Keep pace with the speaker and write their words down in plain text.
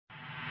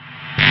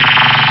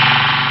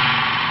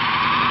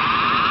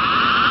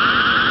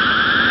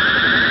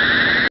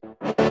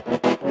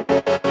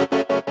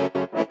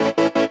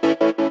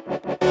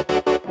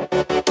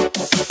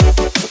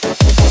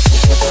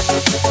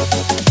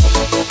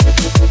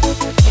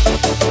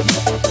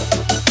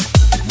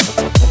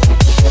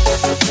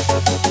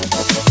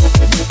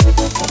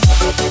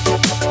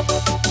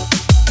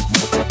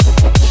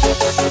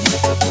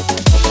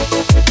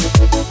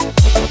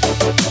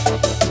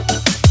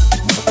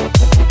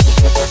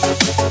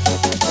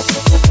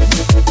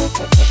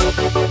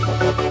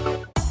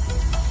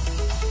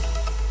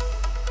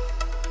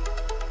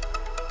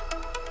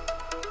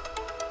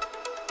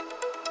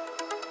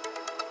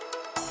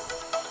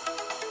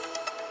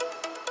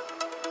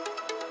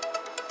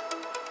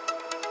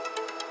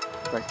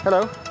Right,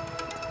 hello.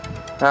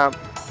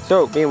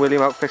 So me and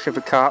William out fishing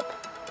for carp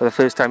for the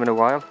first time in a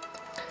while.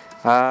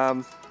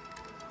 To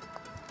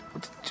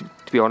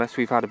be honest,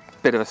 we've had a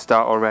bit of a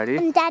start already.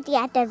 And Daddy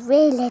had a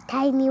really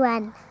tiny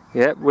one.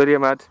 Yeah,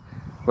 William had,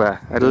 well,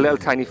 had a little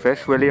tiny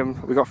fish.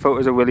 William, we got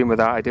photos of William with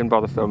that. I didn't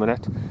bother filming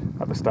it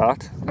at the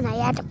start. And I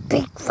had a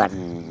big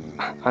one.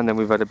 And then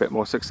we've had a bit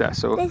more success.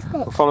 So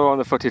we'll follow on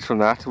the footage from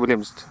that.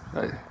 William's,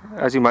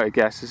 as you might have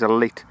guessed, is a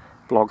late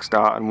vlog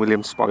start, and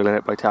William's spoiling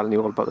it by telling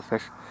you all about the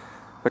fish.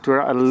 But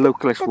we're at a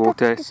localish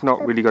water. It's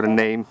not really got a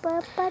name.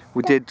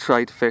 We did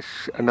try to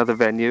fish another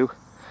venue,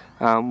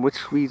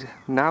 which we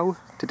now,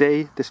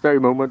 today, this very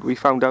moment, we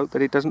found out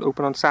that it doesn't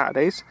open on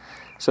Saturdays.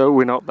 So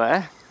we're not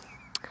there.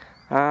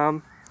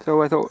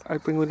 So I thought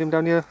I'd bring William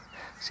down here,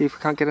 see if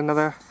we can't get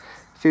another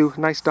few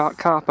nice dark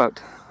carp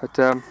out. But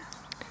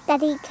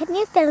Daddy, can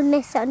you film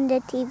this on the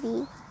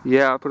TV?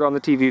 yeah, I'll put it on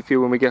the TV for you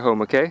when we get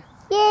home, okay?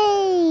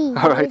 Yay!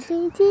 Alright.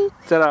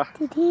 Ta-da!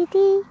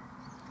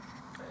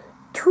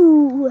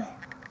 2.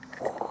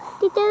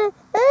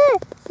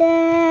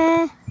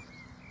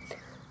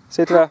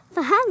 Say ta-da!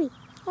 For Harry.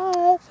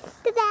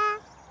 Ta-da!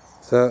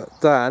 So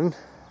Dan,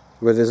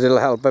 with his little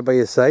helper by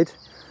his side,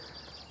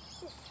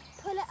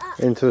 Pull it up.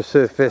 into a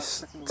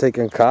surface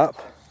taking carp.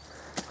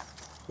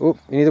 Oh,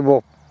 you need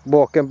to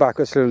walk him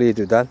backwards slowly, you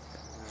do, Dan.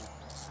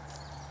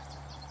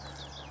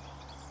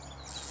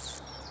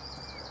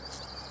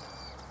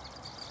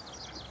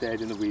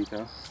 Dead in the weed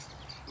now.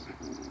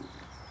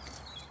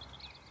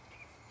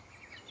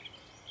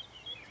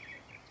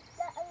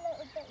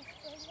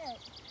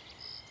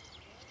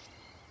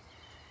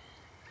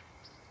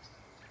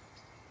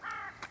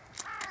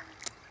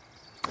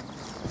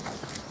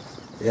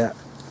 Yeah.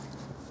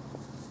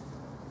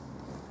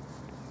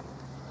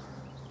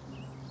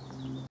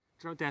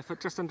 Trout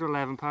effort, just under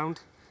 £11.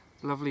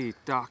 Lovely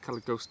dark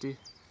coloured ghosty.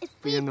 It's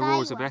Be in the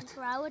roars a bit.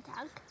 For our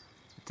tank.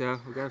 But,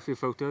 we'll get a few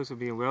photos of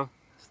me and Will,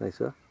 It's nice,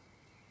 huh?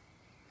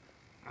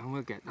 and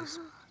we'll get this.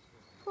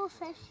 Poor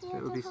fish, he had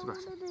Little a beast whole of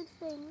us. other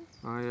thing.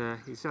 Oh yeah,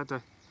 he's had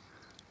to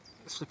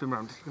slip him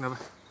round. You can have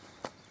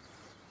a,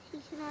 He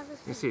can have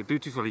a you see,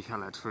 beautifully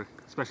coloured,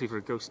 especially for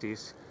a ghosty.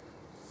 It's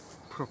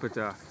proper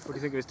dark. What do you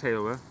think of his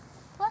tail, Will?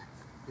 What?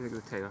 What do you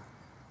think of the tail?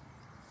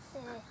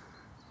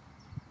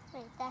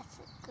 Wait, that's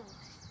a ghost.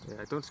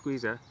 Yeah, don't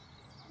squeeze her.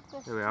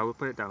 There we are, we'll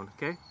put it down,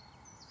 okay?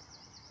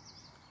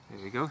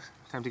 There we go.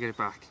 Time to get it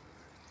back.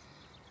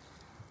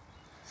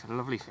 It's a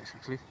lovely fish,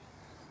 actually.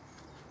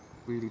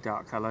 Really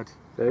dark coloured.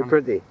 Very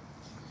pretty.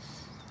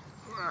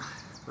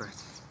 Right.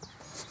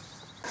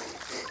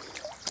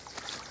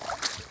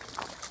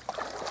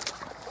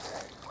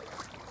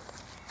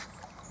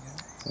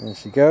 There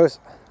she goes. Say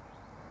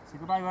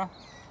goodbye, Will.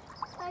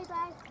 Bye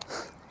bye.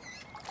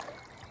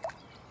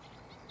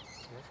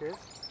 There she is.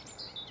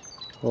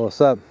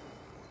 Awesome.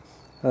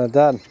 Dan.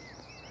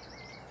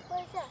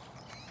 What is that?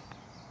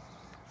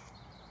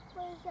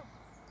 What is that?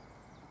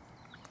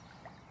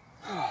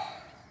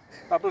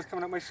 Bubbles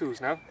coming up my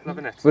shoes now.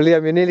 Loving it.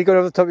 William, you nearly got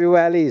over the top of your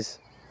wellies.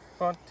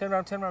 Come on, turn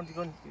around, you're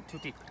going too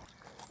deep.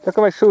 Look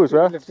at my shoes,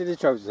 Will. right? Lifted his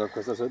trousers up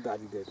because that's what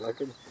Daddy did. Like,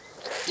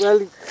 well,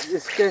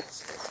 this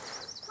gets.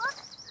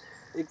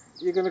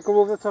 You're going to come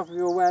over the top of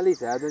your wellies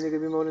there, then you're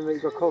going to be moaning that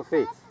you've got cold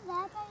feet.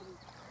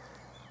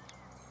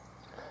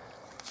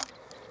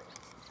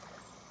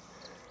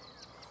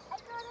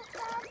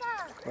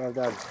 Well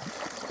done.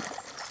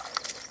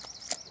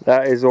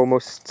 That is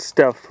almost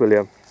stealth,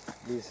 William.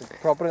 He's a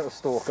proper little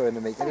stalker in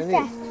the making,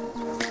 isn't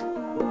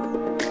he?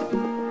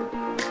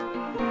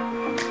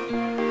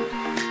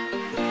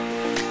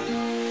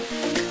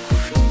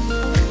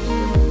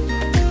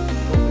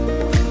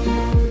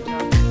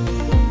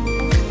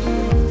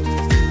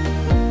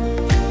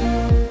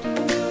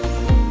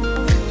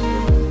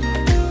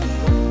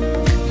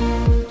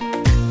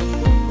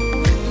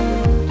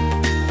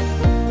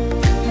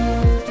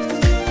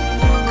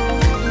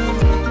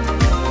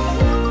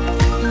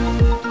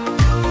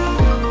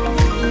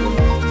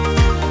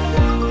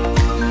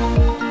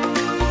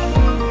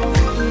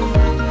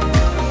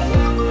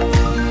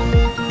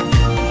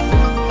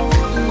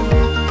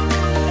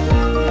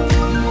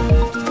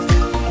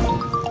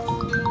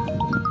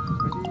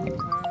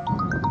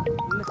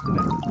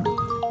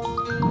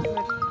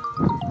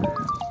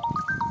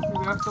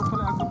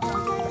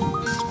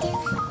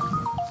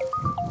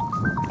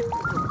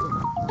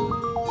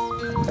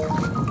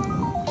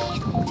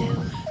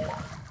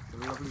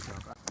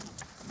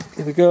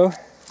 Here we go.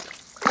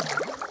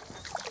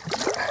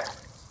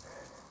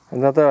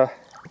 Another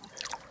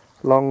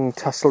long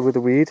tussle with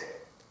the weed.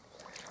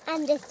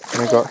 And it's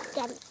And I got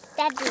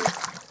Daddy.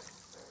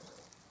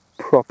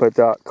 proper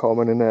dark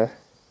common in there.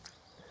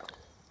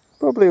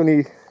 Probably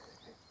only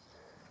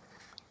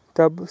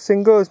double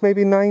singles,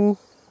 maybe 9.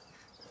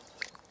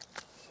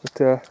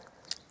 But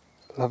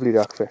lovely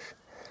dark fish.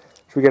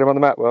 Should we get him on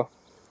the mat, Will?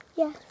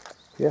 Yeah.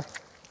 Yeah.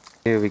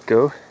 Here we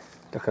go.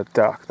 Look how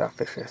dark that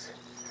fish is.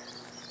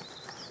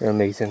 They're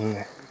amazing.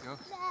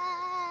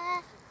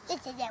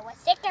 This is our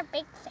second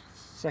big fish.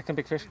 Second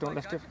big fish, don't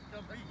lift it.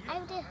 How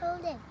do you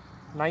hold it?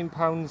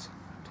 £9,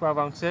 12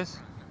 ounces.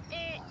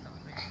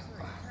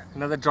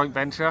 Another joint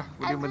venture,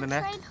 William with the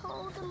net. Try and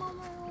hold them on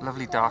my own.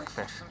 Lovely dark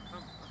fish.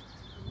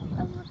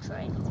 I'm going to try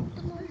and hold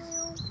them on my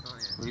own.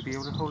 Will you be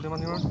able to hold him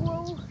on your own?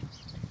 Whoa.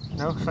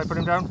 No? Shall I put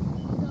him down?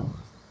 No.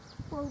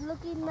 Whoa,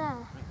 look in there.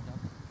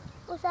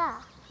 What's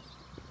that?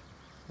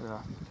 Yeah.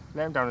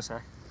 Let him down a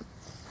sec.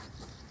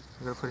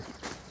 I'm going to put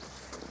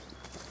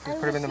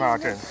him in the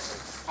margin.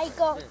 I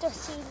got to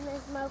see in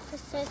his mouth. It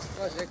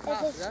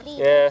says,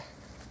 Yeah.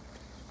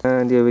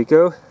 And here we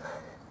go.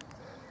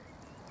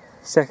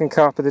 Second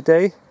carp of the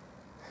day.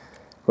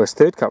 Well, it's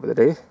third carp of the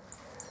day.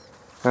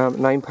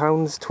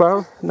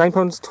 £9.12.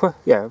 £9.12.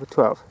 Yeah, about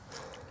 12. Do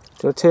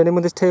you want to turn him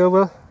with his tail,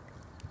 Will?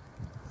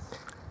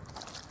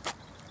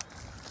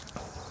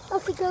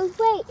 Off he goes.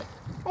 Wait.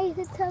 I have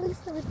to tell him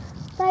something.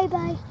 Bye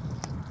bye.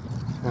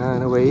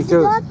 And away he Is he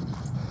goes. gone?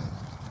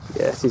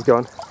 Yes, he's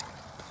gone.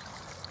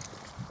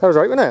 That was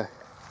right, wasn't it?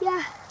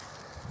 Yeah.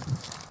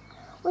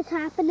 What's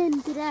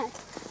happening today?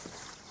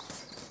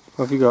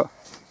 What have you got?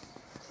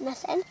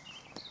 Nothing.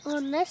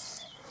 On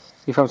this?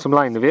 You found some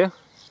line, have you?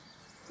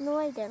 No,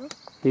 I didn't.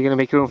 You're going to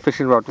make your own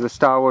fishing rod with a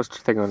Star Wars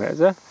thing on it,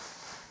 is it?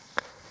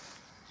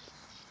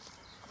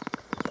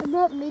 I'm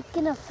not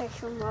making a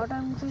fishing rod.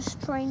 I'm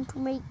just trying to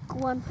make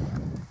one.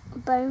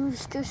 But I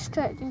was just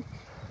trying.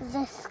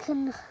 This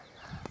can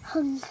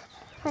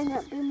hang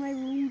up in my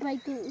room, but I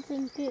don't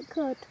think it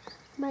could.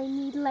 Might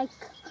need like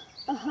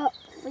a hook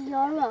for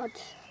your rod.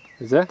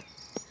 Is it?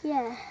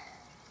 Yeah.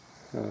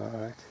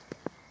 Alright.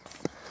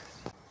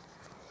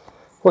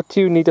 What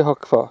do you need a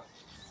hook for?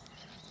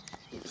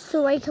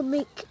 So I can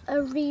make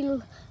a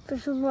real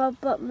fishing rod,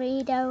 but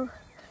made out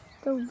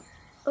of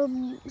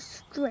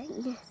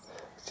string.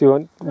 So you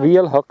want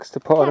real hooks to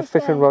put on a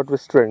fishing rod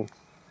with string?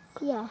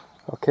 Yeah.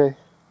 Okay.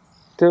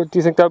 Do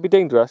you think that would be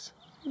dangerous?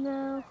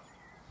 No.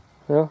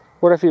 No?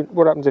 What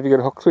happens if you get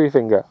a hook through your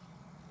finger?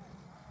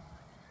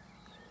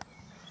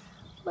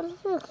 Well,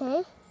 it's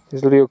okay.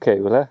 It'll be okay,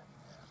 will it?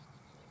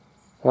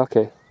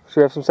 Okay. Should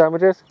we have some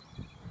sandwiches?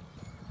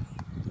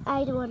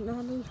 I don't want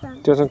any Do fun.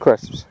 you want some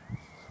crisps?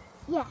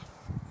 Yeah.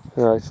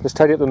 Alright, let's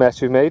tidy up the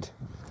mess we've made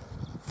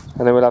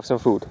and then we'll have some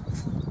food.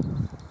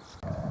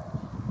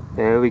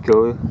 There we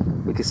go.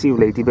 We can see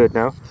Ladybird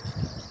now.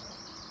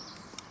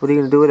 What are you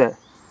going to do with it?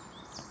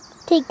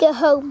 Take it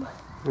home.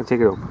 You'll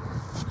take it home.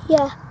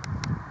 Yeah.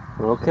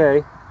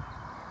 Okay.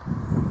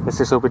 Let's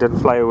just hope it doesn't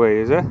fly away,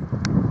 is it?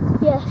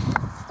 Yes.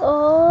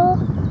 Oh.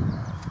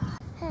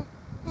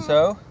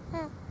 So,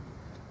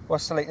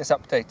 what's the latest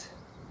update?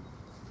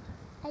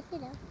 I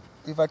don't know.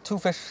 We've had 2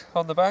 fish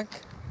on the bank.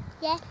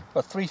 Yeah.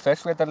 Well, 3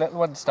 fish. We had the little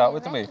one to start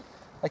with, didn't we?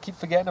 I keep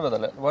forgetting about the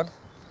little one.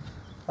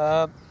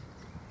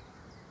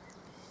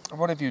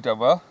 What have you done,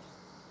 Will?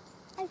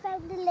 I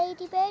found a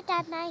ladybird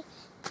and I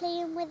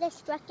playing with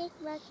this rocket,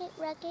 round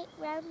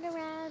and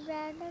round,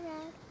 round and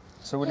round.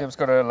 So William's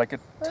got a like a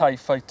TIE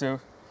fighter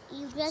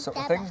You just sort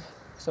of dab thing.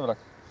 Let's have a look.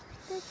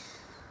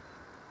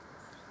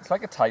 It's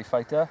like a TIE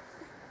fighter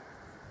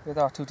with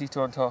R2-D2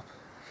 on top.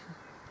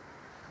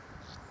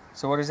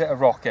 So what is it? A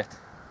rocket?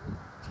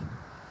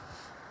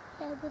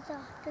 Yeah, with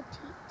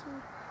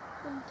R2-D2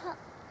 on top.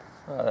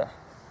 Oh,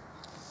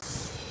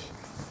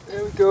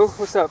 there we go.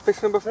 What's that?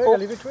 Fish number 4? I'll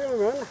leave it to him,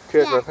 man.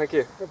 Cheers, Yeah. man. Thank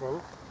you. No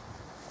problem.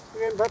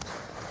 Again, but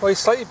Oh, he's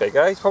slightly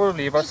bigger. He's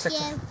probably about Thank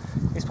 6. you.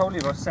 He's probably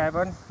about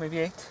 7, maybe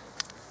 8.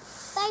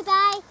 Bye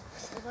bye.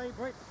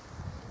 right.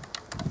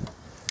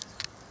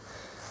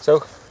 So,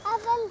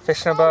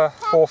 fish number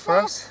 4 for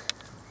us.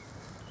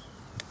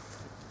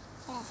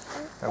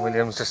 And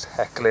William's just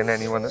heckling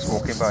anyone that's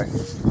walking by.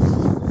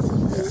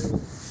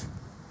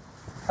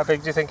 How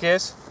big do you think he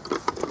is?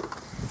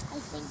 I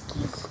think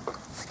he's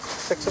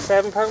 6 or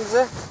 7 pounds, is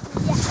it?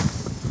 yeah.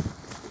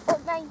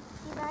 99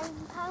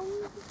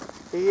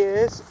 pounds. He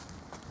is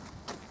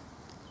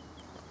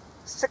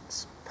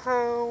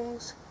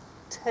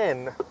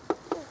 £6.10.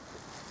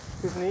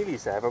 He's nearly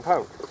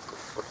 £7.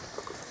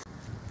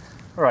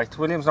 Alright,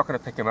 William's not going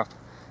to pick him up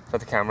for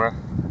the camera,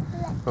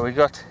 but we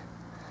got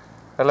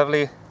a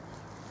lovely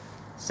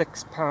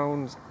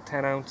 £6,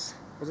 10 ounce,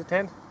 was it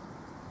 10?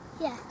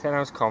 Yeah. 10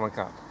 ounce common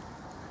carp.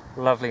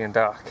 Lovely and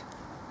dark.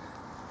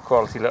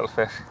 Quality little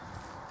fish.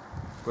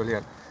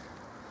 Brilliant.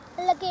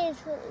 Look at his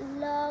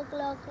log.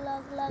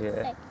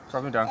 Yeah.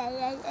 Drop him down.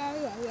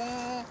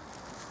 Yeah.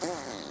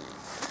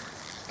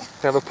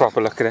 Have a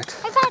proper look at it.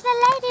 I found a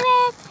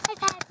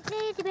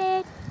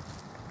ladybird.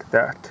 Look at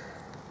that.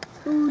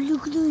 Oh,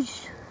 look at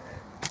this.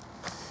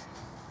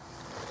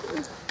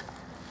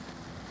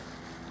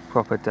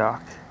 Proper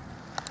dark.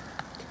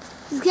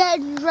 He's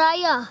getting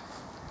drier.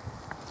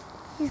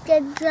 He's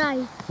getting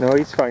dry. No,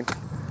 he's fine.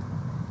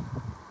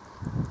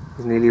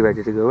 He's nearly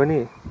ready to go, isn't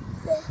he?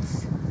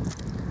 Yes.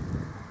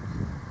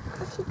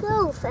 Where'd you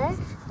go, fish?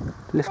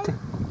 Lift it.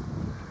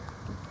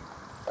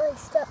 Oh,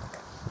 he's stuck.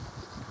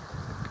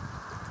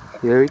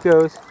 Here he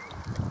goes.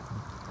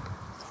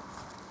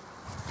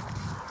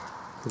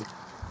 He's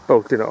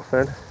bolting off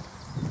then.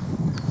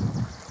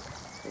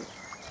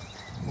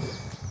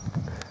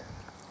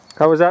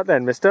 How was that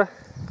then, mister?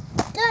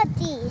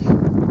 Dirty.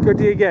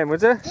 Goodie again,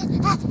 was it?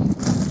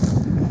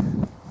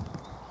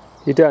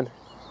 You done?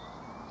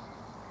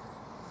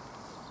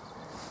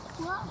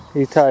 Are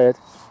you tired?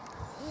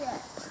 Yeah.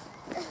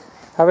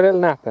 Have a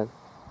little nap then.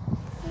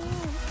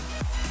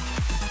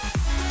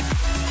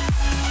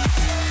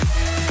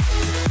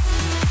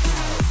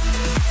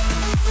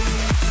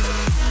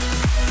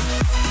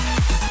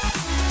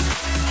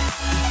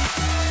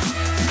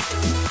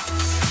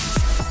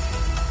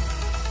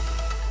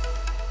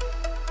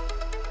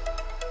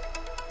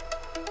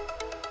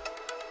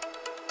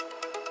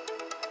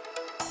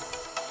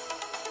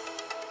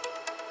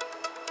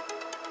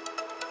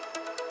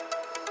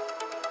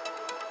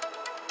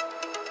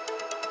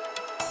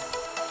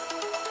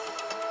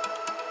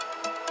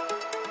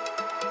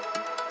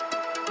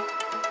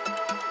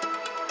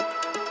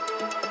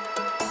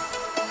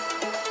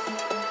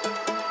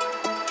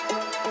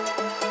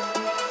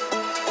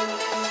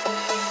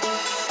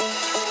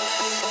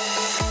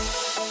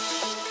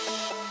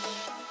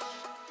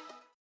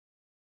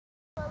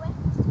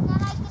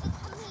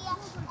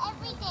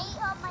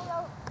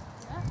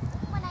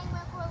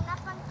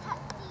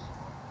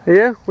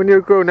 Yeah, when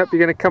you're grown up, you're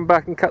going to come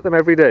back and cut them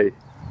every day?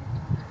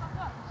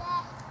 Yeah.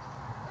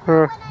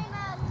 When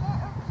I'm a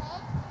little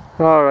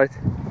kid. Alright.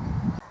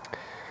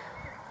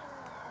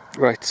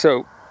 Right,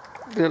 so,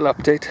 little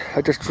update.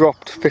 I just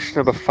dropped fish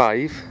number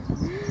 5.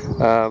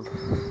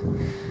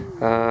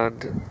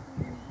 And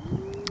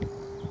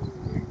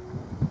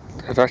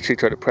I've actually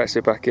tried to press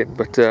it back in,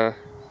 but I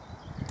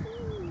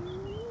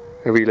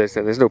realised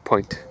that there's no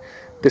point.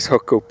 This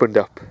hook opened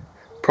up,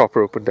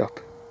 proper opened up.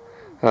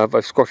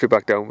 I've squashed it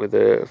back down with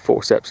the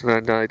forceps, and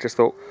then I just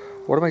thought,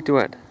 what am I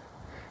doing?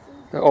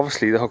 Now,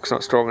 obviously the hook's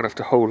not strong enough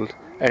to hold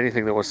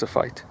anything that wants to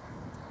fight.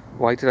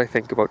 Why did I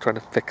think about trying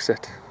to fix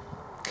it?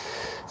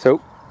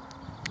 So,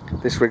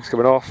 this rig's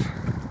coming off,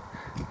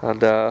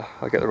 and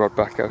I'll get the rod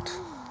back out.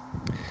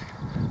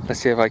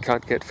 Let's see if I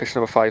can't get fish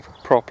number 5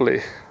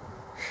 properly.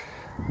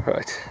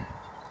 Right.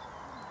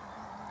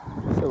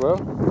 So, well,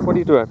 what are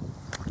you doing?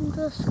 I'm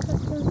just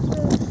catching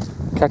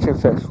fish. Catching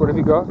fish. What have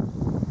you got?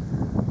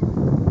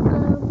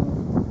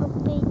 A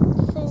big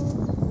thing.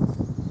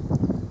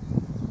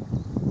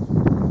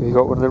 Have you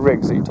got one of the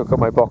rigs that you took out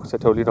my box I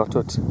told you not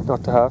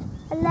to have?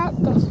 I like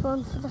this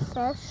one for the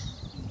fish.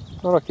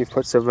 Oh look, you've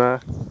put some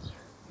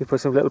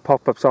little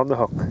pop-ups on the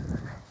hook.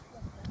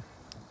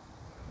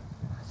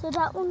 So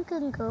that one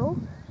can go.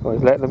 Oh,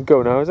 he's letting them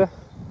go now, is it?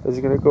 Is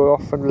he going to go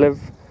off and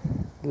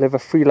live a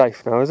free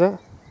life now, is it?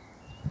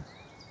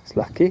 It's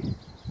lucky.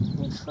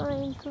 I'm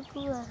trying to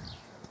do it.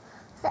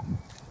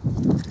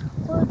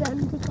 Well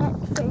done to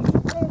catch fish.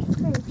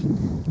 Fish.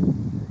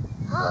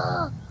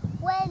 Oh,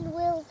 when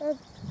will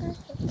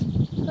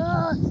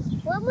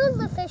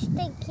the fish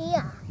dig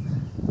here?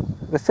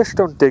 The fish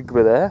don't dig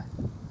with there.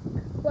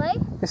 Why?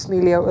 It's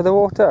nearly out of the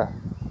water.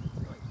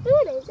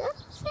 Really, is it?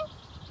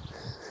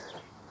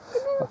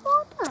 In the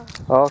water.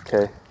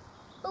 Okay.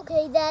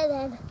 Okay, there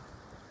then.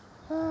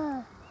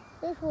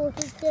 This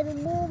water's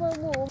getting warmer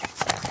and warmer.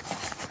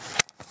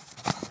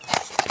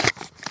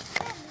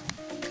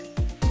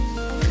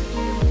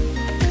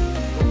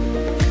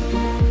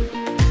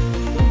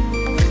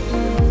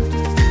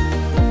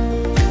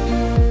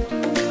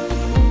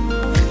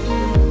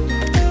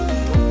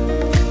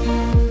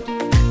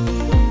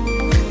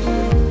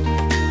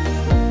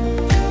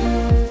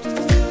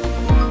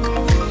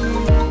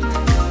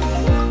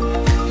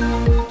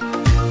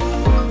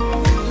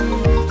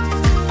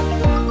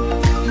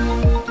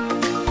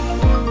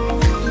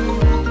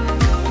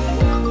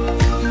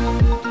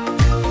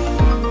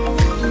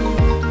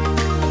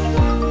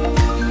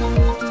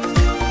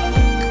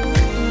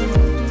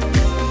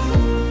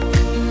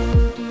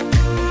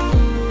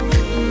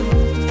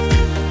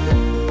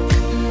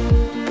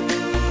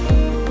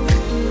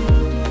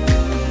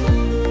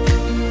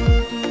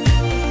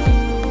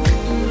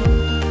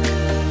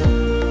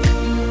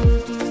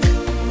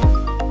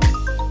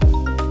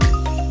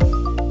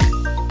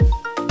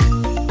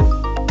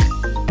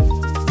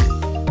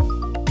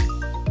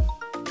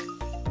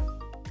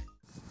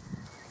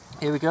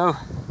 Here we go.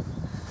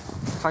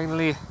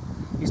 Finally,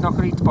 he's not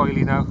going to eat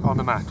boilie now on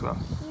the mat, well.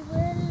 He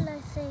will,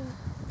 I think.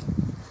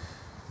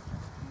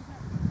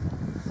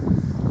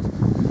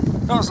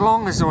 Not as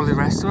long as all the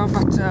rest of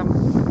them, but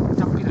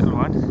dumpy little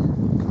one.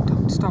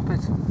 Don't stop it.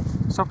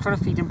 Stop trying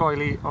to feed him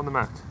boilie on the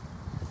mat.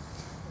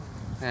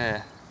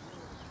 There.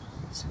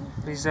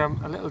 He's a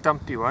little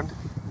dumpy one.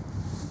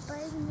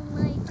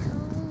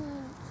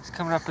 He's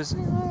coming up as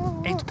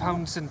 8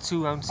 pounds and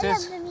 2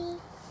 ounces.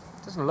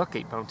 Doesn't look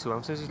 8 pounds 2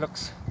 ounces. He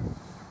looks.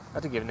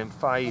 I'd have given him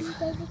 5.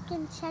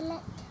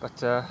 But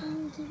no,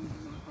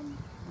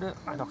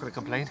 I'm not going to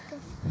complain.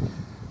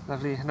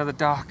 Lovely, another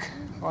dark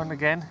one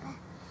again.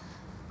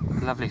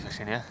 Lovely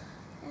fishing here.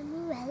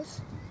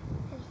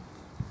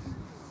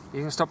 You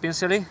gonna stop being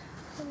silly? You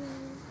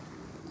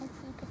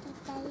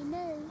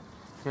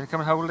gonna come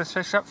and hold this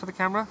fish up for the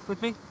camera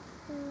with me?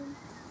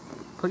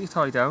 Put your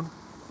toy down.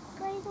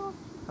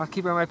 I'll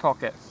keep it in my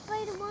pocket.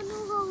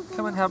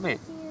 Come and help me.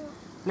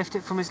 Lift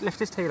it from lift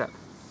his tail up.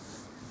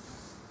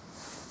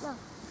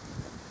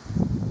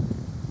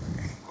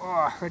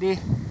 Oh, ready?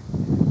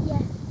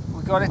 Yeah.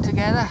 We got it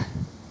together.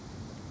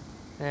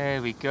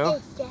 There we go.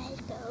 There you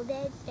go.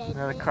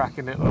 Another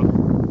cracking little...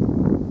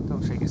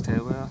 Don't shake his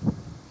tail, well.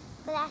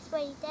 But that's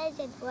what he does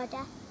in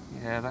water.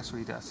 Yeah, that's what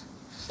he does.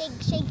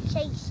 Shake, shake,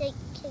 shake, shake,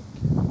 shake.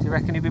 Do you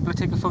reckon you'll be able to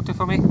take a photo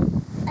for me?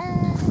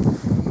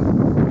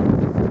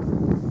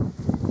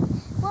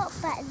 What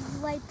button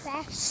do I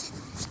press?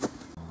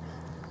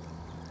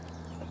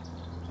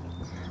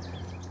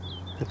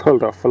 I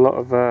pulled off a lot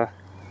of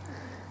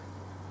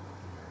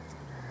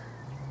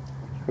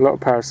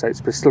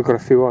parasites, but still got a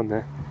few on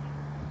there.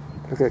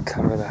 Look at the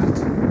colour of that.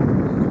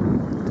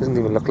 Doesn't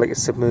even look like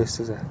it's submersed,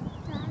 does it?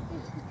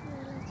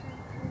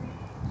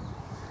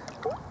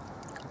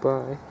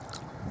 Bye.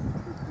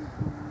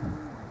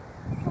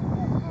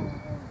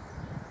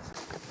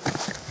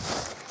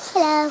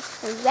 Hello,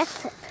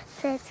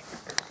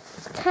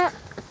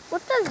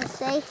 what does it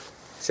say? It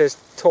says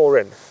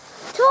taurine.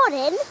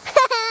 Taurine?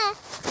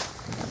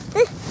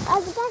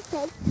 As the guy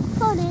said,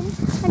 taurine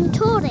and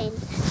taurine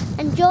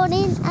and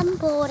Jordan and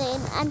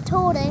boring and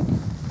taurine.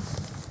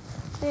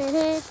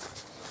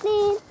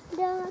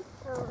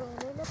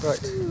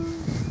 Right.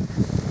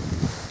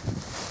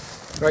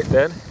 Right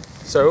then,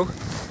 so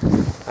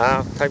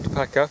time to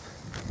pack up.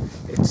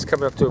 It's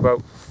coming up to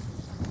about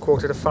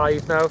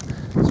 4:45 now,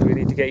 so we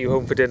need to get you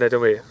home for dinner,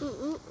 don't we?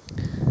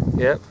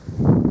 Yep.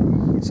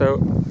 So,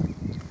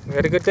 we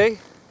had a good day?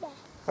 Yeah.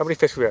 How many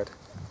fish we had?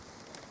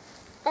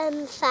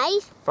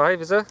 5.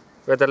 5, is there?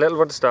 We had the little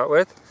one to start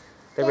with,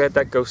 then we had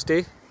that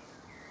ghosty.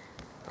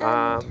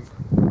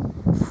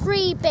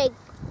 3 big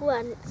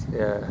ones.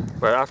 Yeah,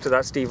 well after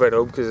that Steve went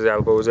home because his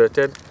elbow was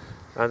hurting,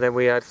 and then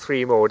we had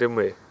 3 more, didn't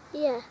we?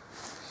 Yeah.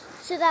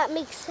 So that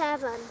makes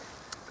 7.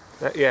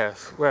 Yeah,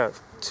 well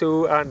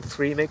 2 and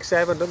 3 make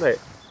 7, don't they?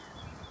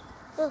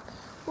 Well,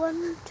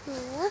 1, 2,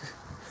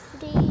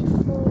 3,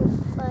 4,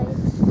 5,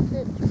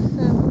 6,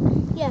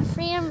 7. Yeah,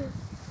 3 and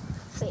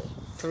 3.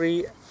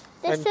 3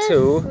 This and is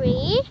 2.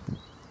 3.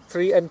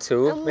 3 and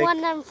 2 And make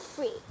 1 and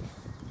 3.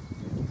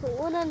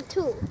 1 and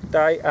 2.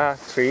 die are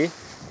 3.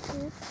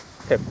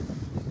 Him.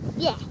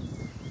 Yeah.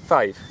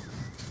 5.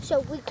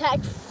 So we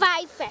catch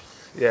 5 fish.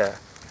 Yeah.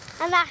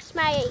 And that's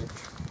my age.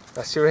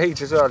 That's your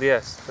age as well,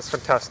 yes. That's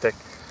fantastic.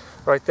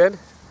 Right then,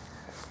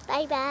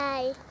 Bye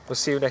bye. we'll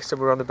see you next time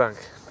we're on the bank.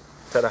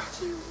 Ta-da.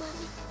 See you,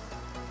 Mommy.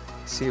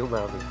 See you,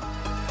 Mommy.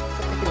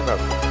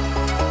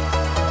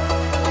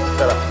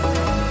 Ta-da.